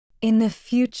In the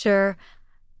future,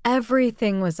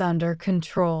 everything was under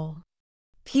control.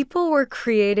 People were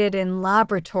created in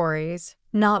laboratories,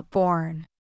 not born.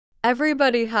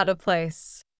 Everybody had a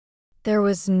place. There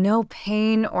was no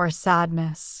pain or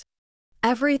sadness.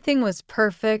 Everything was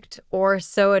perfect, or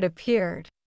so it appeared.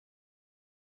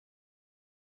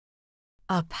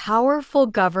 A powerful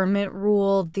government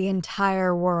ruled the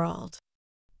entire world.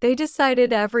 They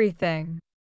decided everything.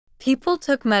 People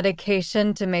took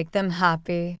medication to make them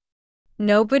happy.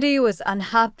 Nobody was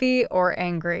unhappy or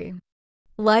angry.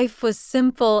 Life was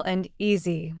simple and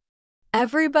easy.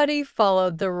 Everybody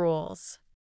followed the rules.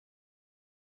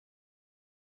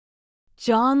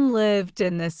 John lived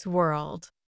in this world.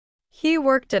 He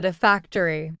worked at a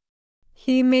factory.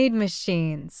 He made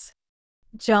machines.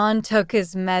 John took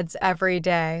his meds every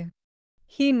day.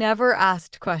 He never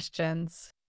asked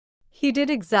questions. He did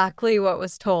exactly what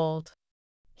was told.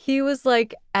 He was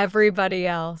like everybody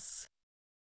else.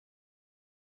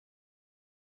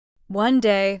 One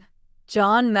day,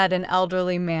 John met an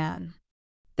elderly man.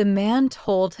 The man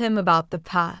told him about the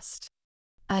past,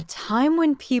 a time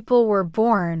when people were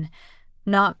born,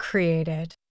 not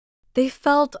created. They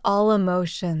felt all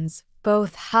emotions,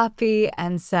 both happy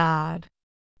and sad.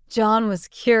 John was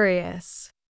curious.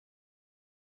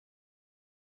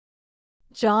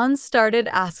 John started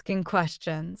asking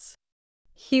questions.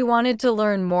 He wanted to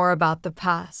learn more about the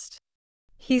past.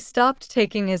 He stopped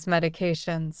taking his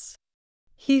medications.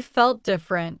 He felt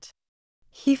different.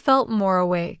 He felt more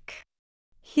awake.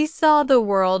 He saw the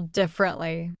world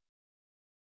differently.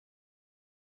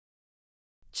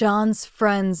 John's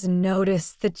friends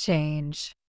noticed the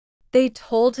change. They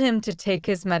told him to take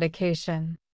his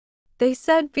medication. They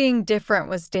said being different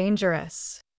was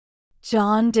dangerous.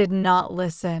 John did not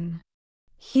listen.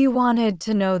 He wanted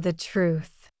to know the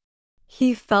truth.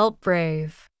 He felt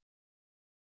brave.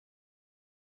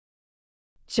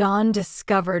 John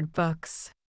discovered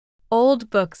books, old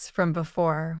books from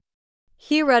before.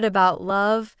 He read about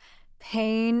love,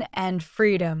 pain, and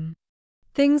freedom,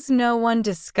 things no one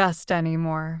discussed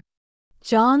anymore.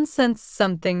 John sensed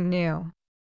something new.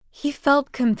 He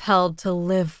felt compelled to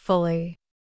live fully.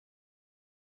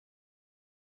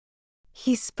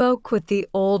 He spoke with the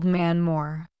old man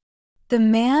more. The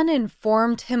man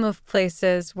informed him of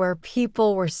places where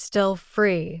people were still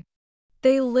free.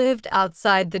 They lived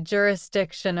outside the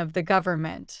jurisdiction of the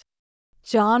government.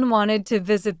 John wanted to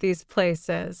visit these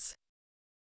places.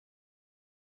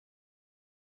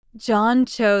 John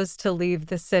chose to leave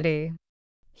the city.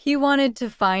 He wanted to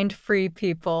find free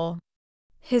people.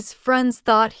 His friends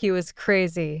thought he was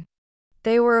crazy.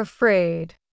 They were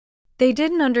afraid. They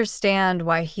didn't understand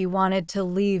why he wanted to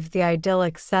leave the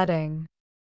idyllic setting.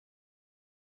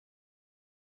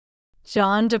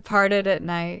 John departed at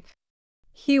night.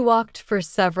 He walked for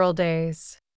several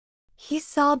days. He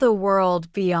saw the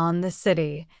world beyond the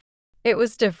city. It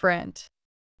was different.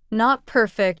 Not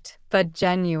perfect, but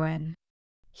genuine.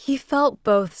 He felt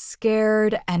both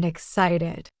scared and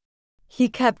excited. He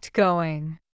kept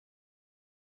going.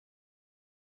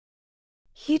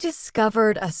 He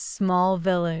discovered a small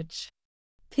village.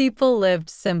 People lived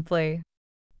simply.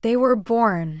 They were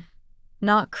born,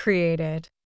 not created.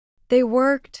 They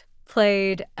worked,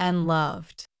 played, and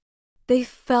loved. They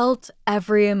felt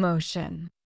every emotion.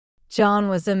 John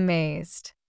was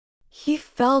amazed. He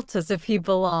felt as if he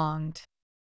belonged.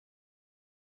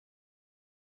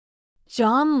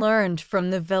 John learned from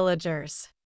the villagers.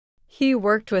 He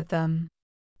worked with them.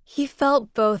 He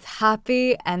felt both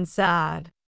happy and sad.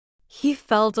 He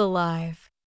felt alive.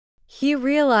 He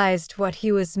realized what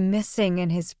he was missing in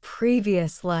his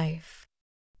previous life.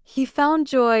 He found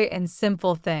joy in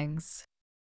simple things.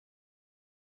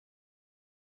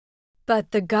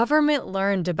 But the government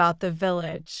learned about the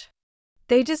village.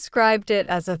 They described it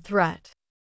as a threat.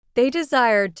 They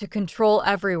desired to control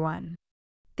everyone.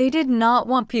 They did not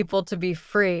want people to be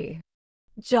free.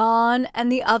 John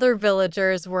and the other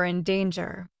villagers were in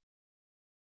danger.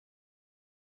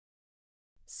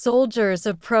 Soldiers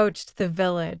approached the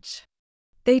village.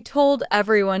 They told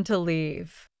everyone to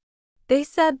leave. They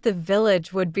said the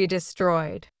village would be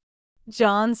destroyed.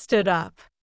 John stood up.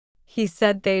 He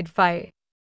said they'd fight.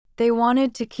 They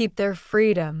wanted to keep their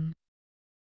freedom.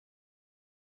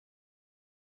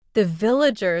 The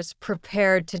villagers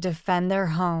prepared to defend their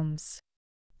homes.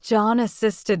 John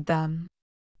assisted them.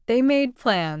 They made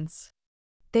plans.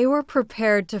 They were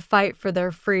prepared to fight for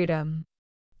their freedom.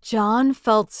 John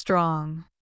felt strong.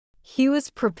 He was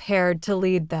prepared to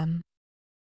lead them.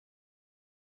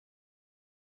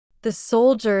 The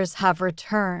soldiers have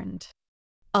returned.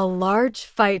 A large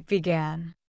fight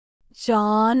began.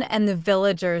 John and the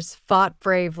villagers fought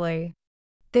bravely.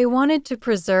 They wanted to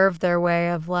preserve their way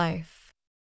of life.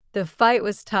 The fight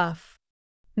was tough.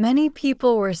 Many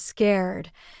people were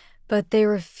scared, but they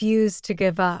refused to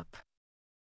give up.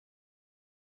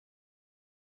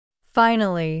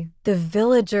 Finally, the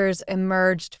villagers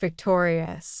emerged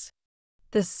victorious.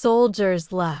 The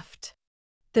soldiers left.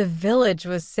 The village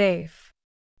was safe.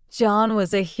 John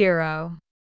was a hero.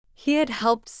 He had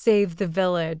helped save the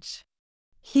village.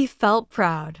 He felt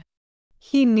proud.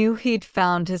 He knew he'd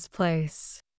found his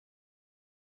place.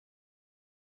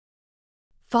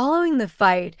 Following the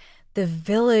fight, the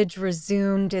village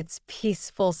resumed its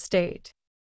peaceful state.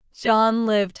 John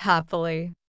lived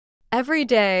happily. Every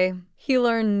day, he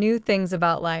learned new things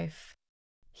about life.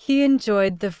 He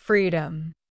enjoyed the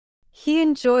freedom. He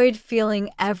enjoyed feeling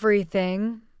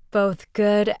everything, both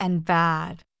good and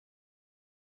bad.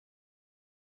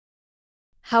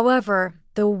 However,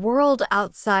 the world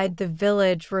outside the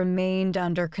village remained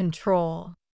under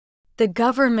control. The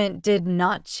government did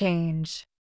not change.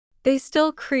 They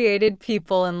still created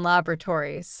people in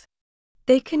laboratories.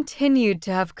 They continued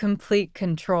to have complete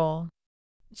control.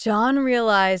 John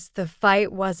realized the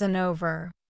fight wasn't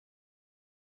over.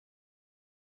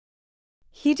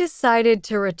 He decided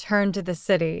to return to the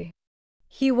city.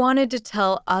 He wanted to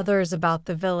tell others about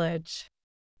the village.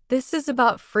 This is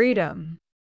about freedom.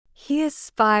 He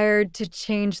aspired to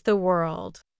change the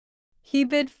world. He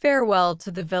bid farewell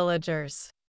to the villagers.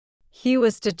 He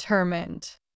was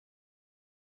determined.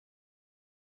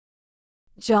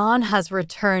 John has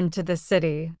returned to the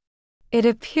city. It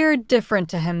appeared different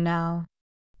to him now,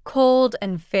 cold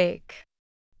and fake.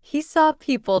 He saw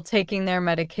people taking their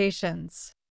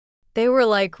medications. They were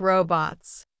like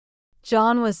robots.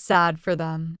 John was sad for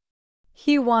them.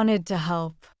 He wanted to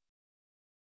help.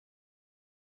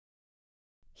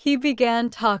 He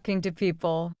began talking to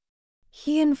people.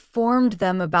 He informed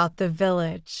them about the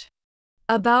village,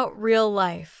 about real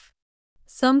life.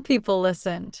 Some people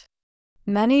listened.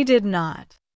 Many did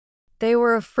not. They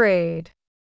were afraid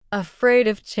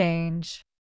of change,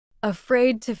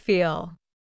 afraid to feel.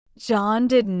 John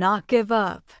did not give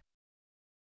up.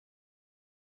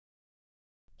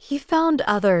 He found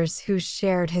others who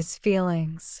shared his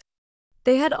feelings.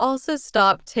 They had also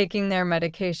stopped taking their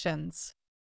medications.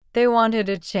 They wanted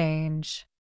a change.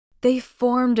 They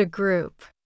formed a group.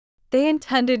 They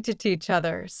intended to teach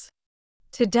others,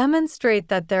 to demonstrate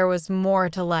that there was more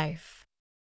to life.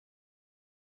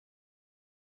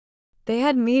 They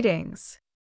had meetings.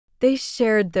 They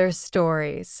shared their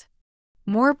stories.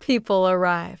 More people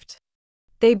arrived.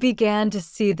 They began to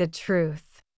see the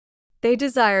truth. They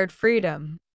desired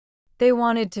freedom. They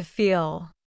wanted to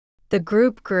feel. The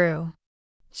group grew.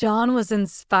 John was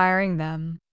inspiring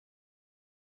them.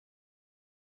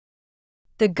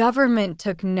 The government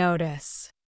took notice.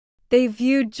 They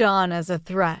viewed John as a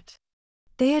threat.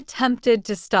 They attempted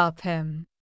to stop him.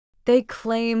 They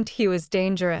claimed he was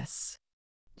dangerous.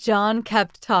 John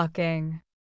kept talking.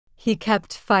 He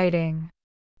kept fighting.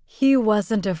 He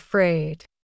wasn't afraid.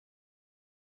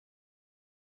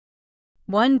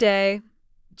 One day,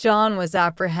 John was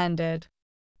apprehended.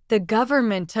 The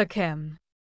government took him.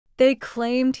 They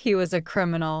claimed he was a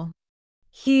criminal.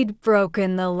 He'd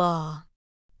broken the law.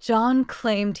 John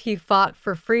claimed he fought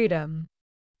for freedom,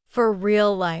 for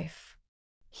real life.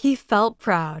 He felt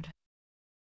proud.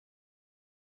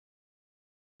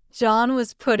 John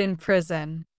was put in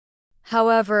prison.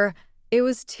 However, it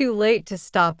was too late to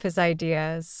stop his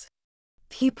ideas.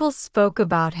 People spoke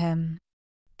about him.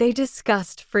 They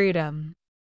discussed freedom.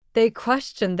 They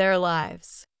questioned their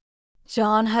lives.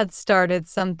 John had started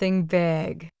something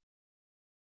big.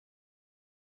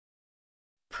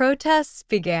 Protests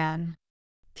began.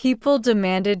 People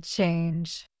demanded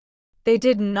change. They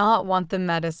did not want the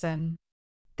medicine.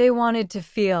 They wanted to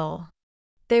feel.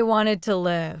 They wanted to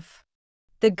live.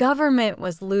 The government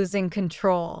was losing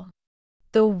control.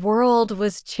 The world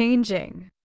was changing.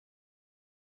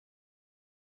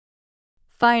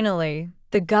 Finally,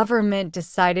 the government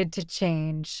decided to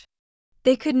change.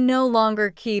 They could no longer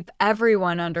keep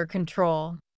everyone under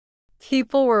control.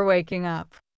 People were waking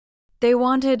up. They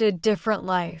wanted a different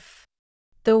life.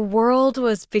 The world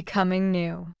was becoming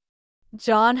new.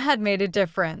 John had made a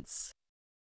difference.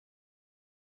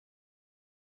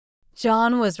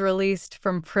 John was released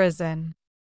from prison.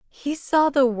 He saw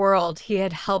the world he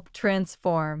had helped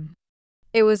transform.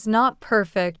 It was not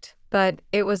perfect, but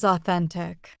it was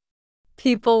authentic.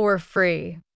 People were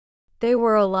free. They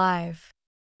were alive.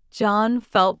 John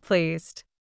felt pleased.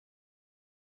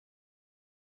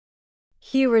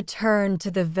 He returned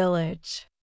to the village.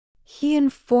 He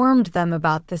informed them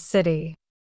about the city,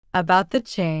 about the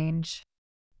change.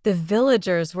 The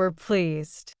villagers were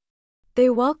pleased. They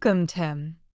welcomed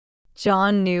him.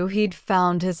 John knew he'd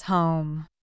found his home.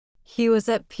 He was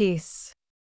at peace.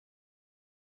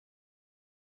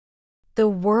 The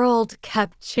world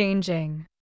kept changing.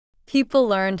 People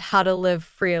learned how to live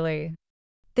freely.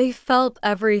 They felt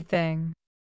everything.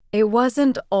 It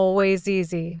wasn't always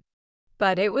easy,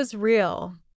 but it was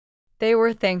real. They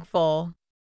were thankful.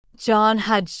 John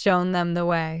had shown them the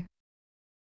way.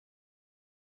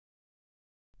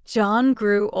 John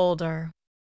grew older.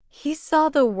 He saw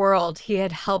the world he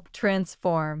had helped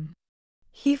transform.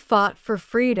 He fought for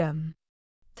freedom.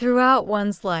 Throughout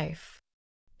one's life,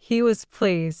 he was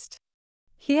pleased.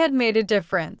 He had made a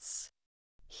difference.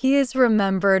 He is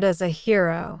remembered as a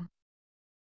hero.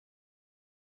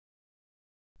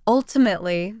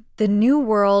 Ultimately, the new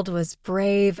world was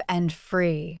brave and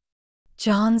free.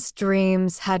 John's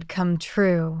dreams had come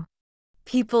true.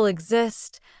 People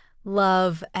exist,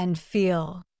 love, and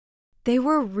feel. They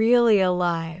were really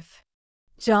alive.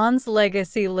 John's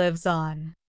legacy lives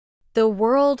on. The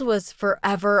world was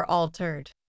forever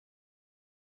altered.